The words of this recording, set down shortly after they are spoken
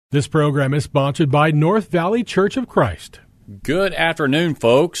This program is sponsored by North Valley Church of Christ. Good afternoon,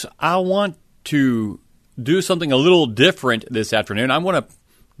 folks. I want to do something a little different this afternoon. I want to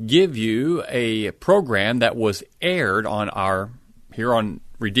give you a program that was aired here on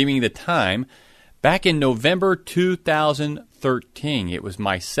Redeeming the Time back in November 2013. It was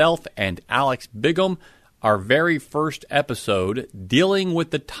myself and Alex Bigham, our very first episode dealing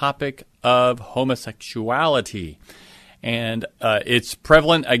with the topic of homosexuality. And it's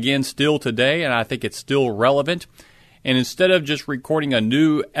prevalent again still today, and I think it's still relevant. And instead of just recording a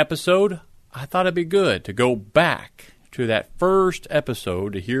new episode, I thought it'd be good to go back to that first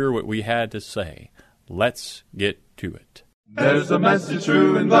episode to hear what we had to say. Let's get to it. There's a message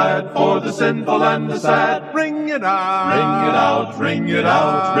true and glad for the sinful and the sad. Ring it out, ring it out, ring it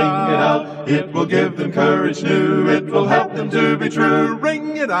out, ring it out. It will give them courage new, it will help them to be true.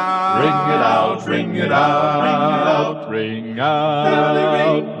 Ring it out, ring it out, ring it out, ring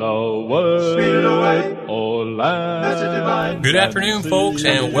out the word. Speed it away, oh land. Good afternoon, folks,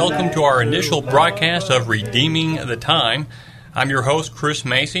 and welcome to our initial broadcast of Redeeming the Time. I'm your host, Chris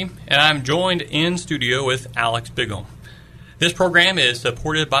Macy, and I'm joined in studio with Alex Bigham. This program is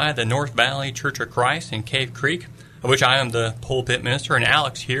supported by the North Valley Church of Christ in Cave Creek, of which I am the pulpit minister, and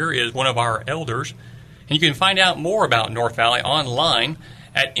Alex here is one of our elders. And you can find out more about North Valley online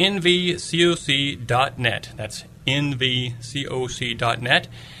at nvcoc.net. That's nvcoc.net.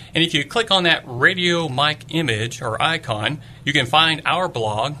 And if you click on that radio mic image or icon, you can find our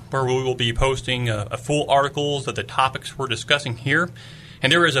blog where we will be posting full articles of the topics we're discussing here.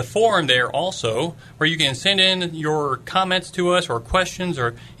 And there is a forum there also where you can send in your comments to us or questions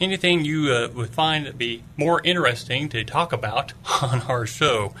or anything you would find to be more interesting to talk about on our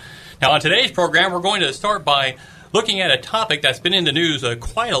show. Now, on today's program, we're going to start by looking at a topic that's been in the news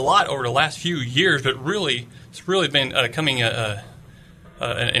quite a lot over the last few years, but it's really been coming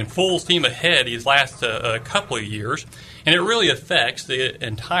in full steam ahead these last couple of years, and it really affects the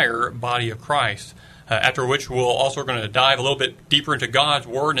entire body of Christ. After which we're also going to dive a little bit deeper into God's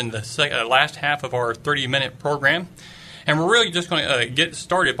Word in the last half of our 30-minute program. And we're really just going to get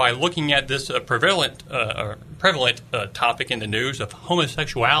started by looking at this prevalent topic in the news of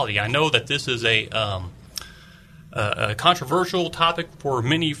homosexuality. I know that this is a controversial topic for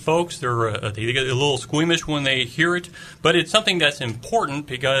many folks. They get a little squeamish when they hear it, but it's something that's important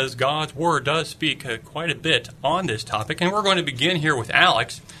because God's Word does speak quite a bit on this topic. And we're going to begin here with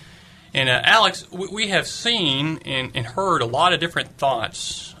Alex. And Alex, we have seen and heard a lot of different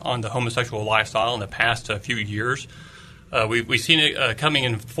thoughts on the homosexual lifestyle in the past few years. We've seen it coming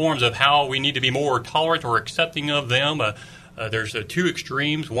in forms of how we need to be more tolerant or accepting of them. There's two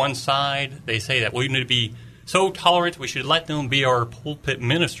extremes. One side, they say that we need to be so tolerant we should let them be our pulpit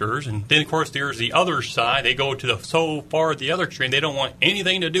ministers. And then, of course, there's the other side. They go to so far the other extreme. They don't want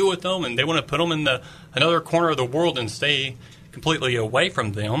anything to do with them, and they want to put them in another corner of the world and stay completely away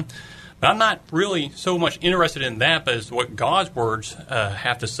from them. But I'm not really so much interested in that as what God's words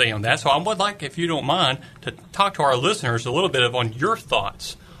have to say on that. So I would like, if you don't mind, to talk to our listeners a little bit on your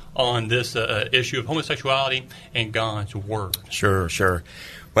thoughts on this issue of homosexuality and God's Word. Sure.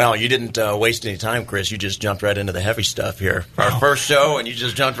 Well, you didn't waste any time, Chris. You just jumped right into the heavy stuff here. Our first show, and you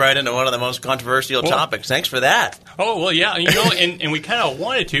just jumped right into one of the most controversial topics. Thanks for that. Oh, well, yeah. And we kind of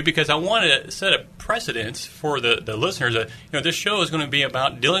wanted to because I wanted to set a precedence for the listeners. This show is going to be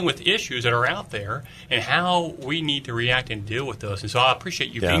about dealing with issues that are out there and how we need to react and deal with those. And so I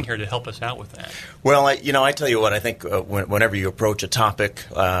appreciate you being here to help us out with that. Well, I tell you what, I think whenever you approach a topic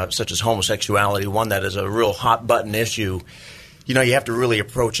such as homosexuality, one that is a real hot-button issue, you have to really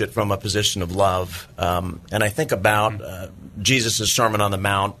approach it from a position of love. And I think about Jesus' Sermon on the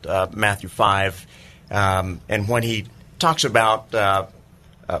Mount, Matthew 5, and when he talks about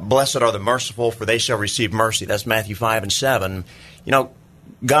blessed are the merciful, for they shall receive mercy. That's Matthew 5 and 7.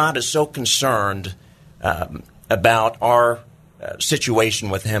 God is so concerned about our situation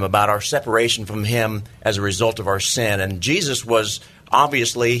with Him, about our separation from Him as a result of our sin. And Jesus was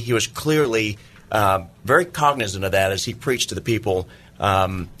clearly very cognizant of that as he preached to the people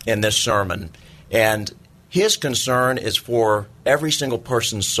in this sermon. And his concern is for every single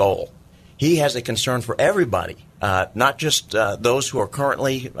person's soul. He has a concern for everybody, not just those who are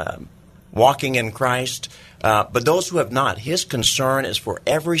currently walking in Christ, but those who have not. His concern is for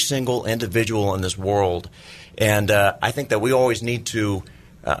every single individual in this world. And I think that we always need to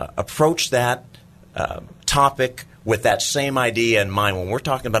approach that topic with that same idea in mind. When we're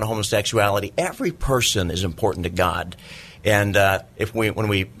talking about homosexuality, every person is important to God. And when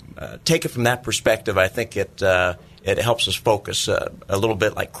we take it from that perspective, I think it helps us focus a little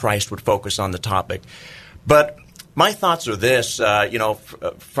bit like Christ would focus on the topic. But my thoughts are this,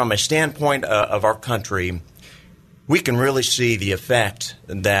 from a standpoint of our country, we can really see the effect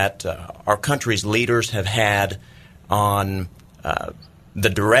that our country's leaders have had on the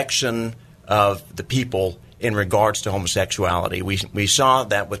direction of the people in regards to homosexuality. We saw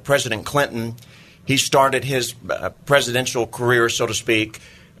that with President Clinton. He started his presidential career, so to speak,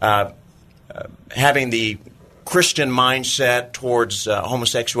 having the Christian mindset towards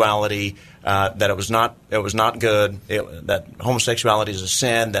homosexuality, that it was not good, that homosexuality is a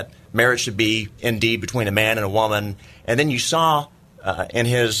sin, that marriage should be indeed between a man and a woman. And then you saw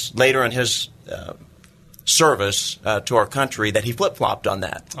later in his service to our country that he flip-flopped on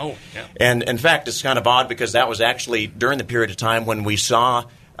that. Oh, yeah. And in fact, it's kind of odd because that was actually during the period of time when we saw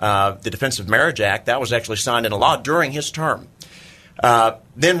the Defense of Marriage Act. That was actually signed into law during his term.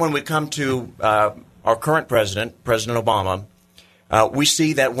 Then when we come to our current president, President Obama, we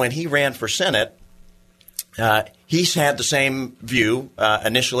see that when he ran for Senate, he's had the same view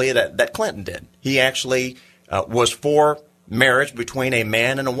initially that Clinton did. He actually was for marriage between a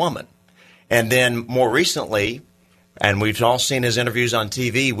man and a woman. And then more recently, and we've all seen his interviews on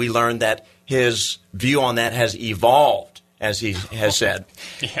TV, we learned that his view on that has evolved, as he has said.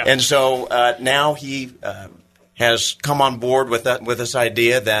 Yeah. And so now he has come on board with this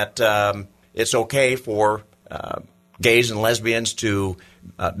idea that it's okay for gays and lesbians to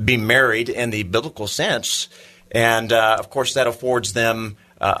be married in the biblical sense. And, of course, that affords them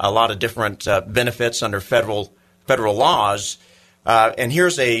a lot of different benefits under federal laws. And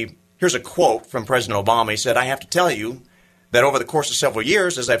here's a quote from President Obama. He said, "I have to tell you that over the course of several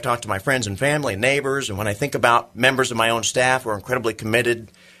years, as I've talked to my friends and family and neighbors, and when I think about members of my own staff who are incredibly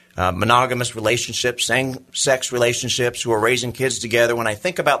committed, monogamous relationships, same-sex relationships, who are raising kids together, when I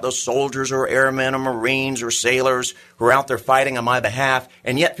think about those soldiers or airmen or Marines or sailors who are out there fighting on my behalf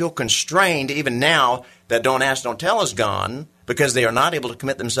and yet feel constrained even now that Don't Ask, Don't Tell is gone because they are not able to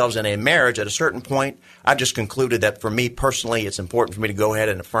commit themselves in a marriage, at a certain point, I've just concluded that for me personally, it's important for me to go ahead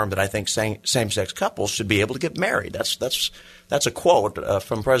and affirm that I think same-sex couples should be able to get married." That's a quote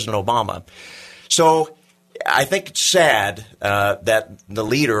from President Obama. So I think it's sad that the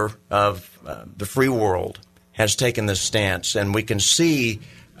leader of the free world has taken this stance, and we can see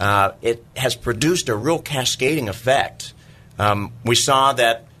it has produced a real cascading effect. We saw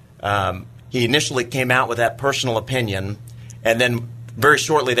that he initially came out with that personal opinion, and then very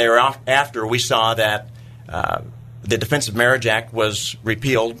shortly thereafter we saw that the Defense of Marriage Act was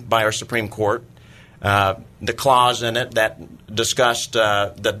repealed by our Supreme Court. The clause in it that discussed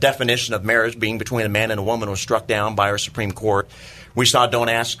the definition of marriage being between a man and a woman was struck down by our Supreme Court. We saw Don't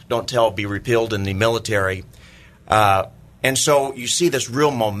Ask, Don't Tell be repealed in the military. And so you see this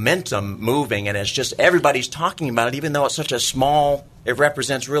real momentum moving, and it's just everybody's talking about it, even though it's such it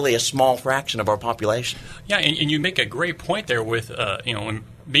represents really a small fraction of our population. Yeah, and you make a great point there with,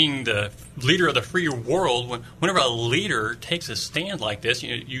 being the leader of the free world. Whenever a leader takes a stand like this,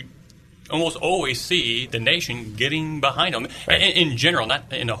 you almost always see the nation getting behind them. Right. In general,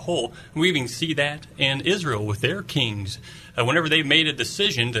 not in a whole. We even see that in Israel with their kings. Whenever they made a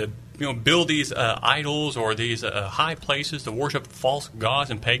decision to build these idols or these high places to worship false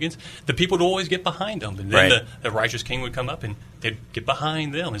gods and pagans, the people would always get behind them. And then the righteous king would come up and they'd get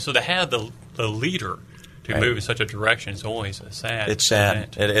behind them. And so to have the leader to move in such a direction is always a sad It's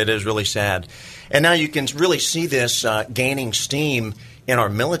sad. It is really sad. And now you can really see this gaining steam in our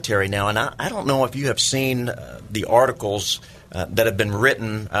military now. And I don't know if you have seen the articles that have been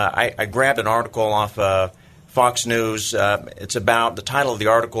written. I grabbed an article off Fox News. It's about the title of the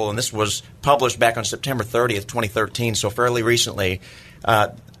article, and this was published back on September 30th, 2013, so fairly recently.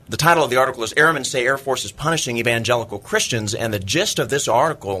 The title of the article is "Airmen Say Air Force is Punishing Evangelical Christians," and the gist of this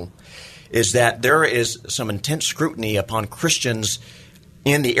article is that there is some intense scrutiny upon Christians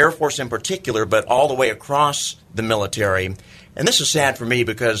in the Air Force in particular, but all the way across the military. And this is sad for me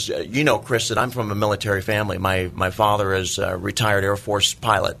because, Chris, that I'm from a military family. My father is a retired Air Force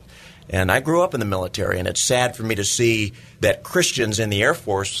pilot, and I grew up in the military, and it's sad for me to see that Christians in the Air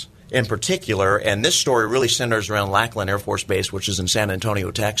Force in particular, and this story really centers around Lackland Air Force Base, which is in San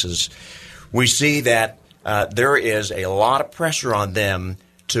Antonio, Texas. We see that there is a lot of pressure on them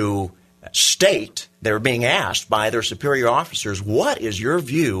to state, they're being asked by their superior officers, what is your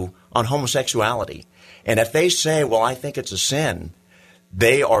view on homosexuality? And if they say, well, I think it's a sin,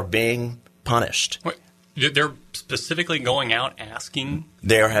 they are being punished. Wait, they're specifically going out asking?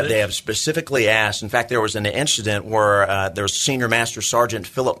 They have specifically asked. In fact, there was an incident where there was Senior Master Sergeant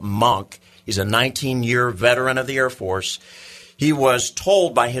Philip Monk. He's a 19-year veteran of the Air Force. He was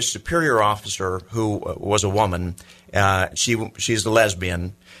told by his superior officer, who was a woman, she's a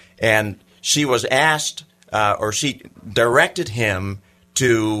lesbian, and she was asked or she directed him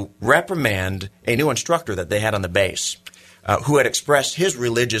to reprimand a new instructor that they had on the base who had expressed his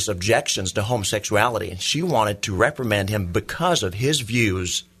religious objections to homosexuality. And she wanted to reprimand him because of his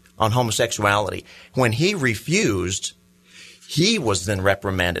views on homosexuality. When he refused, he was then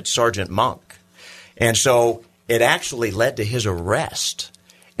reprimanded, Sergeant Monk. And so it actually led to his arrest.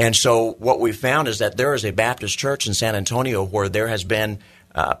 And so what we found is that there is a Baptist church in San Antonio where there has been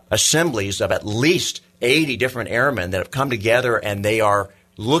assemblies of at least 80 different airmen that have come together, and they are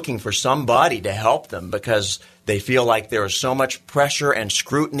looking for somebody to help them because they feel like there is so much pressure and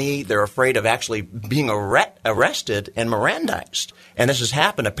scrutiny. They're afraid of actually being arrested and Mirandized. And this has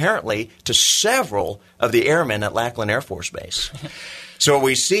happened apparently to several of the airmen at Lackland Air Force Base. So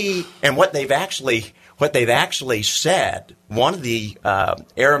we see, and what they've actually said, one of the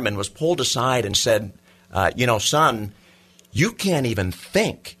airmen was pulled aside and said, son, you can't even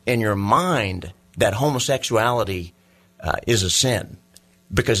think in your mind that homosexuality is a sin.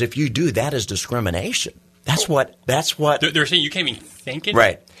 Because if you do, that is discrimination. That's what they're saying. You can't even think it?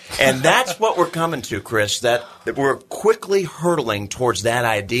 Right. And that's what we're coming to, Chris, that we're quickly hurtling towards that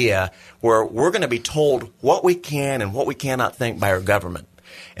idea where we're going to be told what we can and what we cannot think by our government.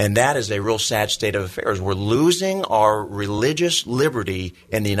 And that is a real sad state of affairs. We're losing our religious liberty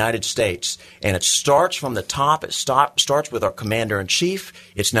in the United States. And it starts from the top. It starts with our commander-in-chief.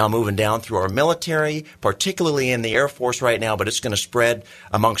 It's now moving down through our military, particularly in the Air Force right now, but it's going to spread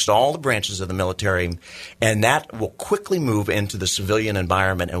amongst all the branches of the military. And that will quickly move into the civilian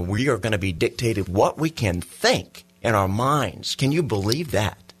environment, and we are going to be dictated what we can think in our minds. Can you believe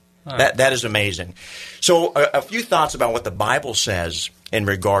that? Right. That is amazing. So a few thoughts about what the Bible says in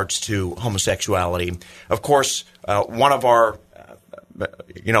regards to homosexuality. Of course, one of our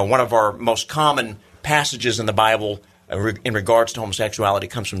most common passages in the Bible in regards to homosexuality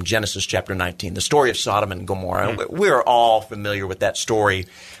comes from Genesis chapter 19, the story of Sodom and Gomorrah. Mm-hmm. We're all familiar with that story,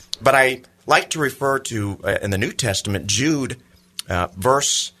 but I like to refer to in the New Testament Jude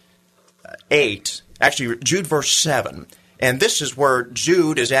verse 8, actually Jude verse 7. And this is where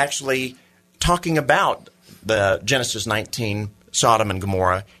Jude is actually talking about the Genesis 19, Sodom and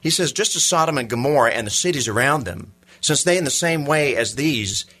Gomorrah. He says, just as Sodom and Gomorrah and the cities around them, since they in the same way as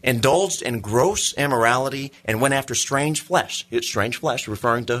these indulged in gross immorality and went after strange flesh, it's strange flesh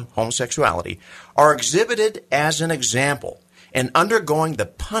referring to homosexuality, are exhibited as an example and undergoing the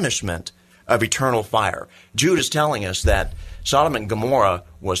punishment of eternal fire. Jude is telling us that Sodom and Gomorrah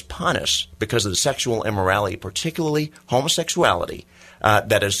was punished because of the sexual immorality, particularly homosexuality,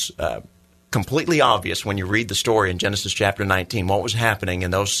 that is completely obvious when you read the story in Genesis chapter 19, what was happening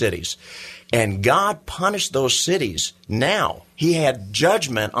in those cities. And God punished those cities now. He had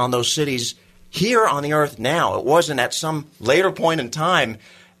judgment on those cities here on the earth now. It wasn't at some later point in time.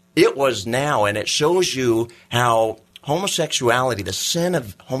 It was now, and it shows you how homosexuality, the sin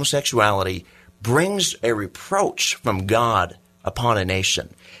of homosexuality, brings a reproach from God upon a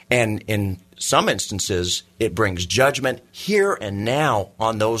nation. And in some instances, it brings judgment here and now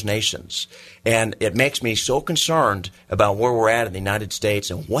on those nations. And it makes me so concerned about where we're at in the United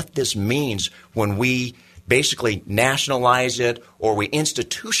States and what this means when we basically nationalize it or we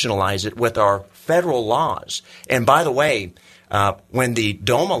institutionalize it with our federal laws. And by the way, when the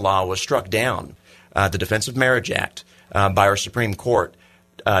DOMA law was struck down, the Defense of Marriage Act, by our Supreme Court,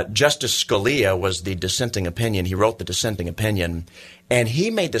 Justice Scalia was the dissenting opinion. He wrote the dissenting opinion. And he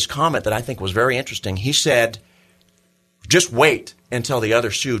made this comment that I think was very interesting. He said, just wait until the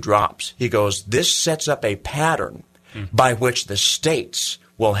other shoe drops. He goes, this sets up a pattern by which the states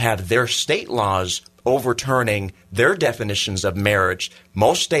will have their state laws overturning their definitions of marriage.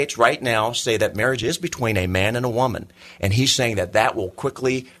 Most states right now say that marriage is between a man and a woman. And he's saying that that will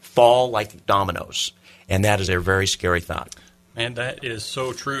quickly fall like dominoes. And that is a very scary thought. Man, that is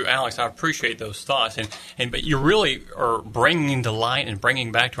so true, Alex. I appreciate those thoughts, but you really are bringing to light and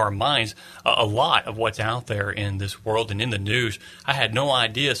bringing back to our minds a lot of what's out there in this world and in the news. I had no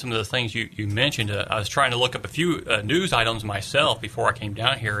idea some of the things you mentioned. I was trying to look up a few news items myself before I came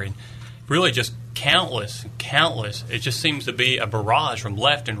down here, and really just countless. It just seems to be a barrage from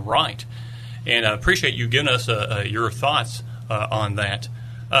left and right. And I appreciate you giving us your thoughts on that.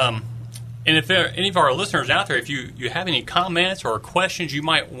 And if there are any of our listeners out there, if you have any comments or questions you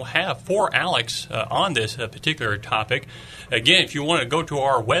might have for Alex on this particular topic, again, if you want to go to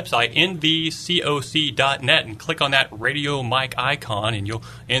our website, nvcoc.net, and click on that radio mic icon, and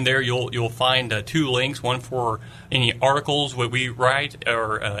you'll find two links, one for any articles that we write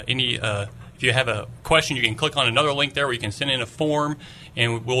or if If you have a question, you can click on another link there where you can send in a form,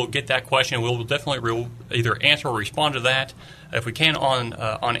 and we'll get that question. We'll definitely either answer or respond to that if we can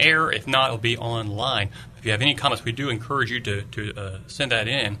on air. If not, it'll be online. If you have any comments, we do encourage you to send that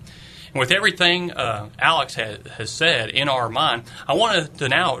in. And with everything Alex has said in our mind, I want to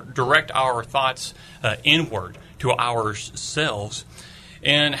now direct our thoughts inward to ourselves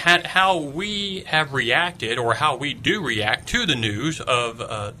and how we have reacted, or how we do react to the news of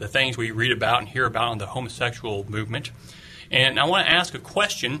the things we read about and hear about on the homosexual movement. And I want to ask a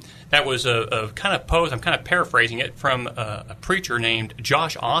question that was kind of posed, I'm kind of paraphrasing it, from a preacher named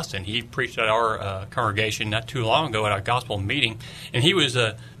Josh Austin. He preached at our congregation not too long ago at our gospel meeting, and he was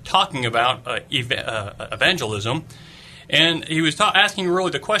talking about evangelism. And he was asking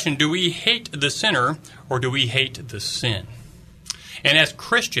really the question, do we hate the sinner or do we hate the sin? And as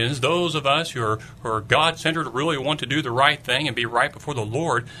Christians, those of us who are God-centered, really want to do the right thing and be right before the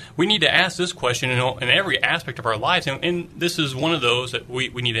Lord, we need to ask this question in every aspect of our lives. And this is one of those that we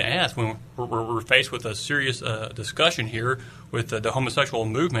need to ask when we're faced with a serious discussion here with the homosexual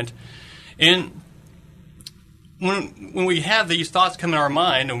movement. And when we have these thoughts come in our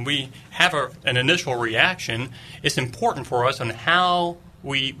mind and we have an initial reaction, it's important for us on how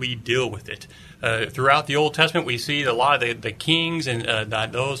we deal with it. Throughout the Old Testament, we see a lot of the kings and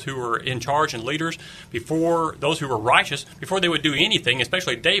those who were in charge and leaders, before those who were righteous, before they would do anything,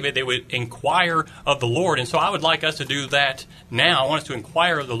 especially David, they would inquire of the Lord. And so I would like us to do that now. I want us to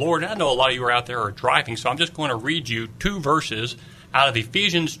inquire of the Lord. And I know a lot of you are out there are driving, so I'm just going to read you 2 verses out of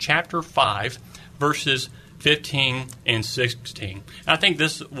Ephesians chapter 5, verses 15 and 16. And I think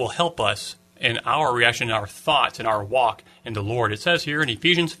this will help us in our reaction, our thoughts, and our walk in the Lord. It says here in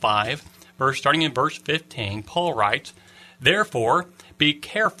Ephesians 5, starting in verse 15, Paul writes, "Therefore, be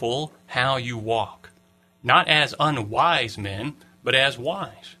careful how you walk, not as unwise men, but as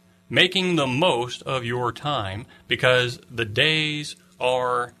wise, making the most of your time, because the days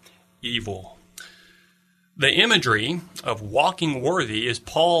are evil." The imagery of walking worthy is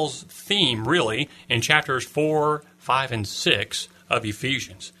Paul's theme, really, in chapters 4, 5, and 6 of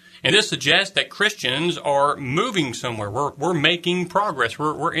Ephesians. And this suggests that Christians are moving somewhere. We're making progress.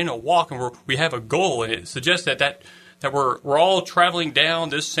 We're in a walk, and we have a goal. And it suggests that we're all traveling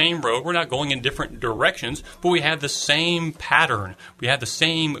down this same road. We're not going in different directions, but we have the same pattern. We have the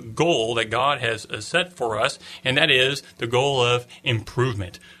same goal that God has set for us, and that is the goal of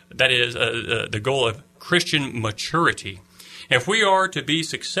improvement. That is the goal of Christian maturity. If we are to be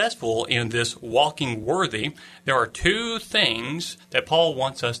successful in this walking worthy, there are 2 things that Paul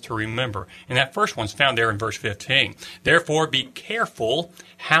wants us to remember. And that first one's found there in verse 15. Therefore, be careful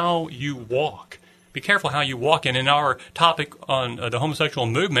how you walk. Be careful how you walk. And in our topic on the homosexual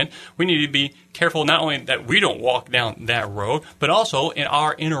movement, we need to be careful not only that we don't walk down that road, but also in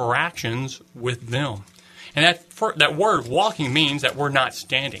our interactions with them. And that word walking means that we're not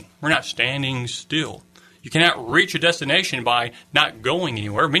standing. We're not standing still. You cannot reach a destination by not going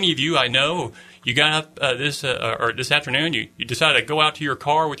anywhere. Many of you, I know, you got up this afternoon, you decided to go out to your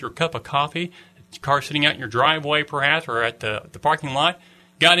car with your cup of coffee, your car sitting out in your driveway perhaps, or at the parking lot,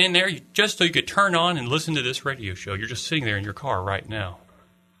 got in there just so you could turn on and listen to this radio show. You're just sitting there in your car right now.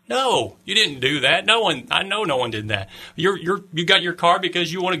 No, you didn't do that. I know no one did that. You got your car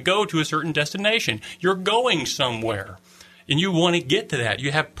because you want to go to a certain destination. You're going somewhere, and you want to get to that.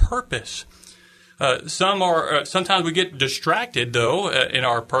 You have purpose. Sometimes we get distracted, though, in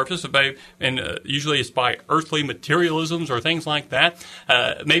our purpose, usually it's by earthly materialisms or things like that.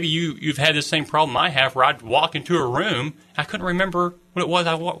 Maybe you've had the same problem I have, where I'd walk into a room, I couldn't remember what it was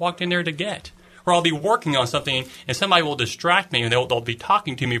I walked in there to get. Or I'll be working on something, and somebody will distract me, and they'll be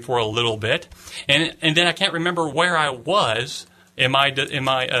talking to me for a little bit, and then I can't remember where I was in my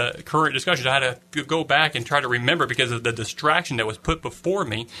current discussions. I had to go back and try to remember because of the distraction that was put before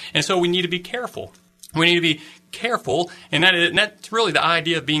me. And so we need to be careful. We need to be careful, and that's really the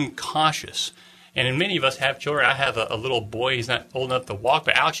idea of being cautious. And many of us have children. I have a little boy. He's not old enough to walk,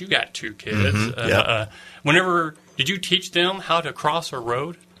 but Alex, you got 2 kids. Mm-hmm. Did you teach them how to cross a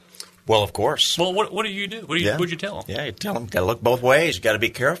road? Well, of course. Well, what do you do? What'd you tell them? Yeah, you tell them, got to look both ways. You got to be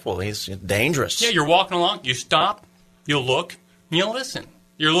careful. He's dangerous. Yeah, you're walking along. You stop. You look. You listen.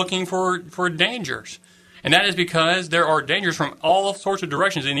 You're looking for dangers. And that is because there are dangers from all sorts of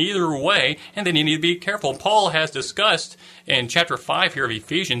directions in either way, and then you need to be careful. Paul has discussed in chapter 5 here of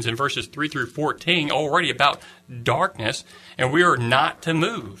Ephesians in verses 3 through 14 already about darkness, and we are not to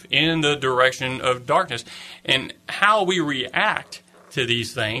move in the direction of darkness. And how we react to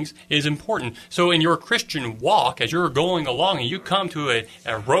these things is important. So in your Christian walk, as you're going along and you come to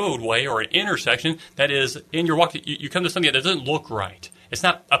a roadway or an intersection that is in your walk, you come to something that doesn't look right. It's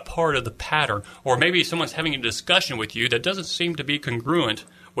not a part of the pattern. Or maybe someone's having a discussion with you that doesn't seem to be congruent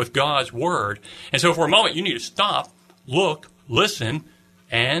with God's Word. And so for a moment, you need to stop, look, listen,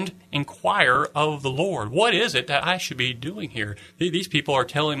 and inquire of the Lord. What is it that I should be doing here? These people are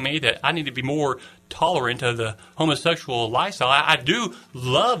telling me that I need to be more tolerant of the homosexual lifestyle. I do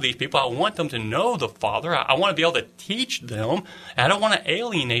love these people. I want them to know the Father. I want to be able to teach them. I don't want to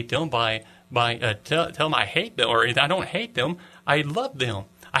alienate them by tell them I hate them, or I don't hate them. I love them.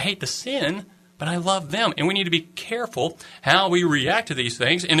 I hate the sin, but I love them. And we need to be careful how we react to these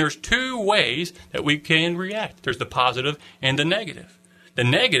things. And there's two ways that we can react. There's the positive and the negative. The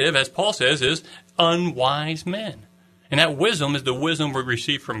negative, as Paul says, is unwise men. And that wisdom is the wisdom we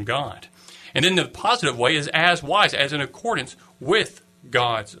receive from God. And then the positive way is as wise, as in accordance with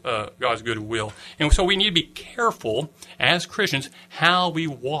God's good will. And so we need to be careful as Christians how we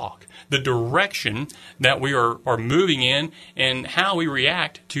walk, the direction that we are moving in, and how we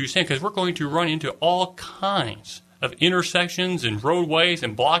react to sin, because we're going to run into all kinds of intersections and roadways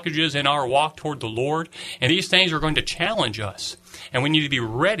and blockages in our walk toward the Lord. And these things are going to challenge us. And we need to be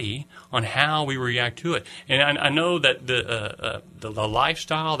ready on how we react to it. And I know that the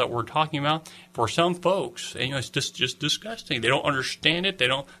lifestyle that we're talking about, for some folks, it's just disgusting. They don't understand it.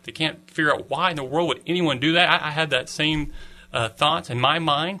 They can't figure out why in the world would anyone do that. I had that same thoughts in my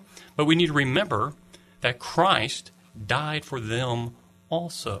mind. But we need to remember that Christ died for them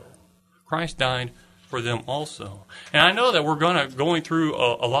also. Christ died for them also. And I know that we're going through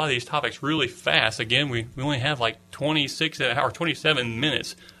a lot of these topics really fast. Again, we only have like 26 or 27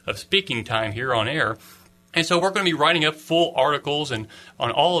 minutes of speaking time here on air. And so we're going to be writing up full articles and on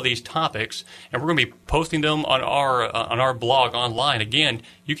all of these topics, and we're going to be posting them on our blog online. Again,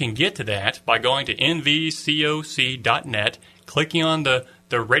 you can get to that by going to nvcoc.net, clicking on the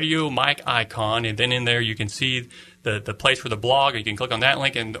radio mic icon, and then in there you can see the place for the blog. You can click on that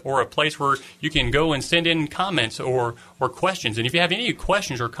link, or a place where you can go and send in comments or questions. And if you have any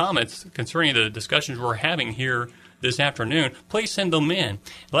questions or comments concerning the discussions we're having here this afternoon, please send them in.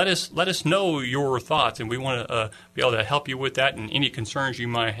 Let us know your thoughts, and we want to be able to help you with that and any concerns you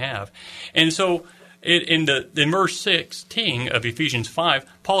might have. And so in verse 16 of Ephesians 5,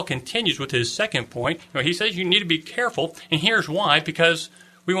 Paul continues with his second point. He says you need to be careful, and here's why: because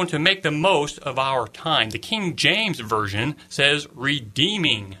we want to make the most of our time. The King James Version says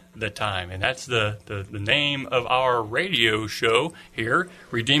redeeming the time, and that's the name of our radio show here,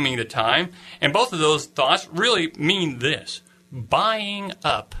 Redeeming the Time. And both of those thoughts really mean this: buying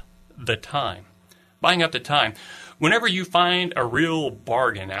up the time. Buying up the time. Whenever you find a real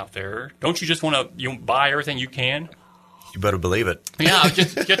bargain out there, don't you just want to buy everything you can? You better believe it. Yeah,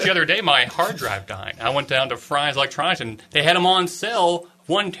 just the other day, my hard drive died. I went down to Fry's Electronics, and they had them on sale,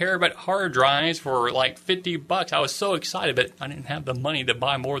 1 terabyte hard drives for like $50. I was so excited, but I didn't have the money to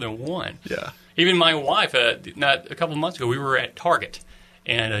buy more than one. Yeah. Even my wife, a couple of months ago, we were at Target,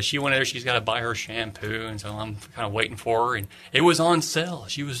 and she went there. She's got to buy her shampoo, and so I'm kind of waiting for her. And it was on sale.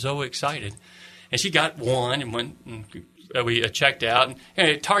 She was so excited, and she got one and went. And we checked out. And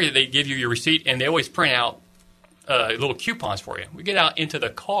at Target, they give you your receipt, and they always print out little coupons for you. We get out into the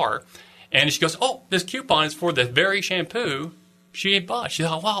car, and she goes, "Oh, this coupon is for the very shampoo she had bought." She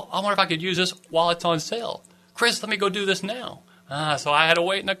thought, "Well, I wonder if I could use this while it's on sale. Chris, let me go do this now." So I had to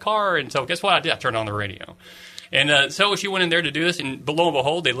wait in the car, and so guess what I did? I turned on the radio. And so she went in there to do this, and lo and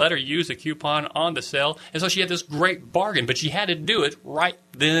behold, they let her use the coupon on the sale. And so she had this great bargain, but she had to do it right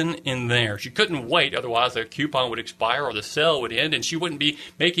then and there. She couldn't wait, otherwise the coupon would expire or the sale would end, and she wouldn't be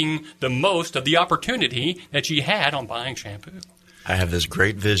making the most of the opportunity that she had on buying shampoo. I have this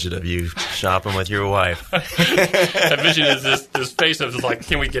great vision of you shopping with your wife. That vision is this face of like,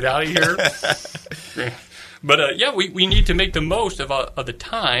 can we get out of here? But we need to make the most of the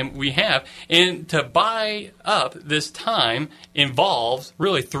time we have. And to buy up this time involves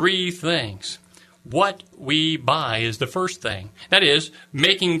really 3 things. What we buy is the first thing. That is,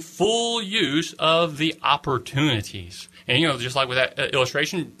 making full use of the opportunities. And, just like with that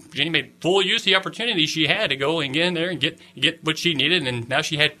illustration, Jenny made full use of the opportunity she had to go and get in there and get what she needed. And now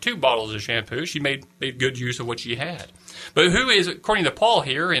she had 2 bottles of shampoo. She made good use of what she had. But who is, according to Paul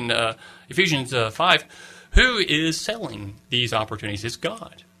here in Ephesians 5, who is selling these opportunities? It's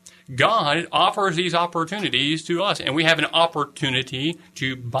God. God offers these opportunities to us, and we have an opportunity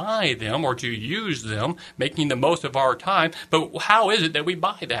to buy them or to use them, making the most of our time. But how is it that we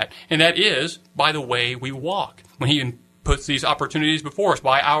buy that? And that is by the way we walk. When He puts these opportunities before us,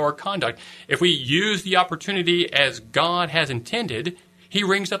 by our conduct. If we use the opportunity as God has intended, He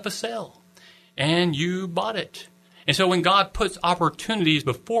rings up a sale, and you bought it. And so when God puts opportunities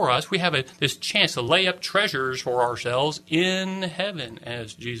before us, we have this chance to lay up treasures for ourselves in heaven,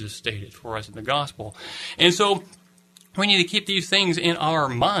 as Jesus stated for us in the gospel. And so we need to keep these things in our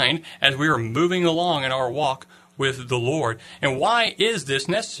mind as we are moving along in our walk with the Lord. And why is this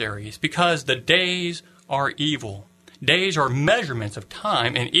necessary? It's because the days are evil. Days are measurements of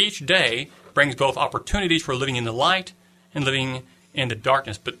time, and each day brings both opportunities for living in the light and living in the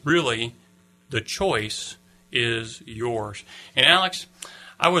darkness. But really, the choice is yours. And Alex,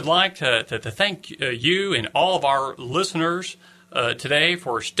 I would like to thank you and all of our listeners today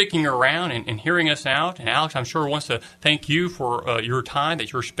for sticking around and hearing us out. And Alex, I'm sure wants to thank you for your time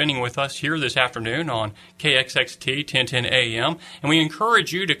that you're spending with us here this afternoon on KXXT 1010 AM. And we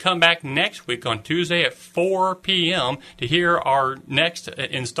encourage you to come back next week on Tuesday at 4 p.m. to hear our next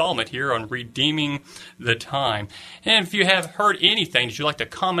installment here on Redeeming the Time. And if you have heard anything that you'd like to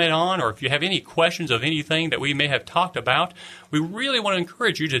comment on, or if you have any questions of anything that we may have talked about, we really want to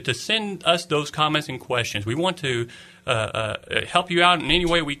encourage you to send us those comments and questions. We want to help you out in any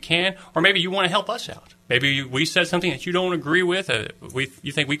way we can, or maybe you want to help us out. Maybe we said something that you don't agree with,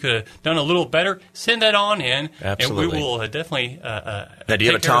 you think we could have done a little better, send that on in. Absolutely. And we will definitely now, do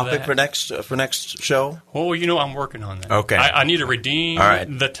you have a topic for next show? Well, I'm working on that. Okay. I need to redeem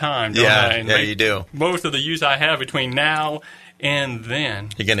the time, don't I? And you do. Most of the use I have between now and then.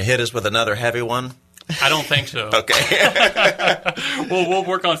 You're going to hit us with another heavy one? I don't think so. Okay. We'll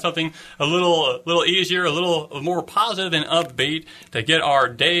work on something a little easier, a little more positive and upbeat to get our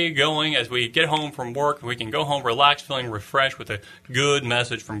day going as we get home from work, and we can go home relaxed, feeling refreshed with a good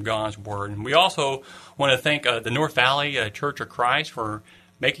message from God's Word. And we also want to thank the North Valley Church of Christ for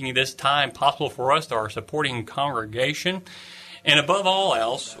making this time possible for us, our supporting congregation. And above all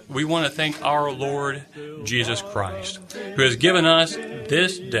else, we want to thank our Lord Jesus Christ, who has given us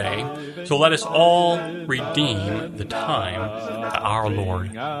this day. So let us all redeem the time that our Lord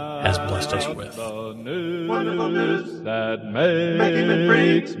has blessed us with. Wonderful news that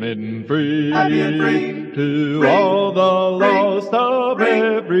makes men free, happy and free. To all the lost of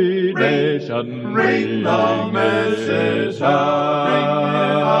every nation, Ring the message out.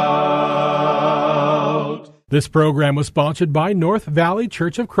 This program was sponsored by North Valley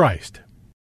Church of Christ.